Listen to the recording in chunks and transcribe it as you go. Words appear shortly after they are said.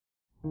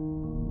Good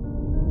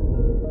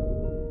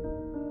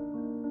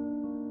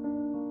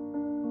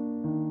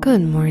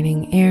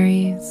morning,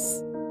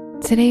 Aries.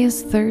 Today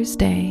is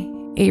Thursday,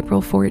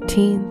 April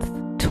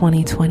 14th,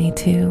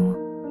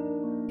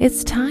 2022.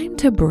 It's time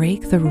to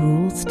break the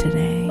rules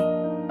today,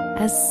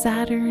 as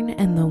Saturn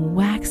and the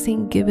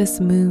waxing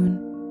gibbous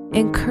moon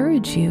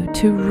encourage you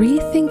to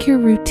rethink your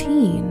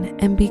routine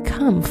and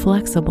become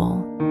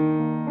flexible.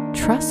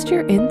 Trust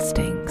your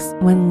instincts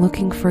when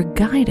looking for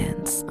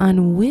guidance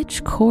on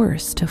which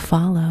course to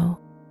follow.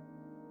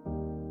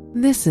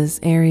 This is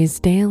Aries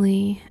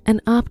Daily,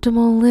 an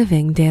optimal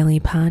living daily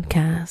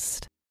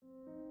podcast.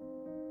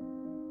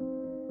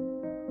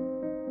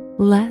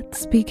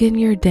 Let's begin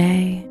your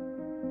day.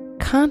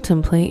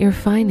 Contemplate your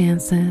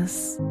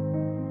finances.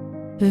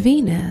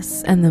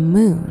 Venus and the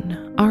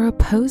moon are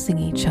opposing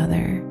each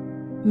other,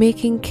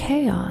 making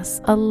chaos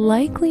a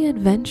likely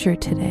adventure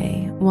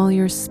today while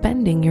you're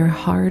spending your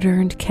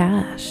hard-earned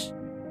cash.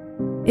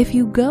 If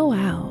you go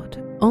out,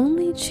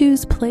 only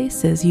choose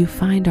places you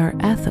find are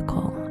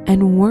ethical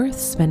and worth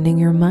spending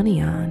your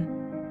money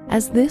on,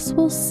 as this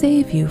will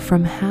save you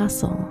from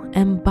hassle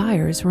and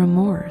buyer's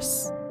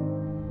remorse.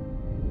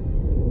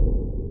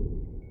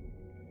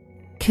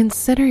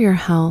 Consider your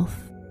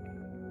health.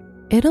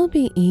 It'll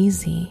be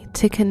easy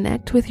to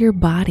connect with your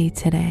body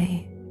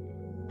today.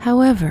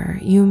 However,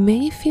 you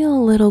may feel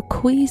a little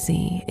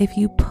queasy if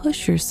you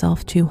push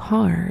yourself too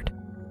hard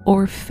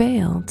or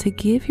fail to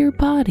give your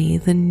body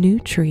the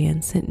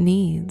nutrients it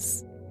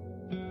needs.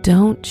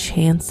 Don't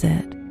chance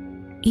it.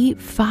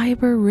 Eat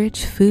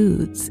fiber-rich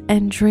foods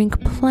and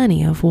drink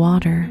plenty of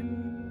water.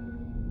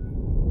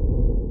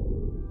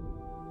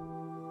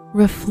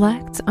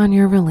 Reflect on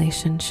your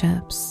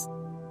relationships.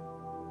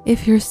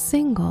 If you're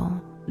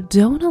single,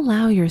 don't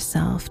allow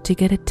yourself to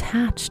get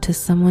attached to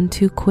someone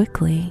too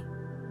quickly.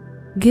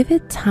 Give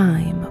it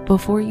time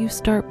before you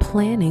start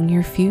planning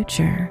your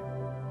future.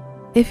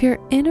 If you're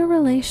in a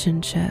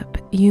relationship,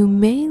 you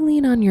may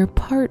lean on your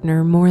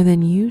partner more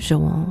than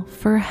usual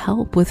for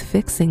help with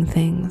fixing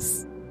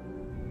things.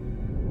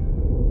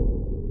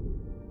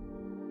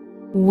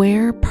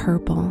 Wear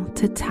purple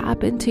to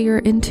tap into your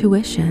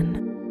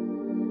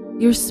intuition.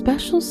 Your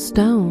special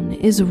stone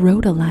is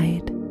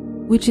rhodolite,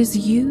 which is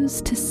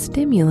used to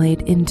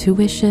stimulate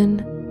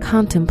intuition,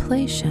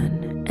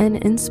 contemplation, and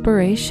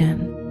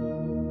inspiration.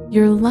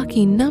 Your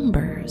lucky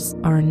numbers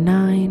are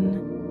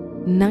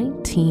 9,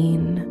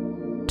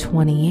 19,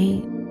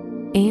 28,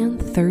 and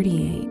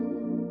 38.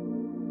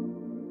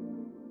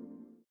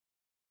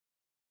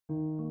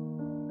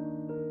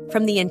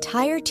 From the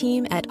entire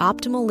team at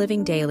Optimal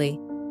Living Daily,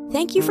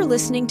 thank you for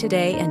listening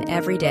today and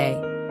every day.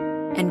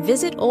 And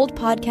visit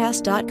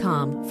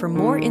oldpodcast.com for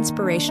more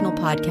inspirational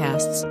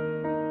podcasts.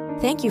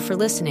 Thank you for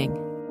listening.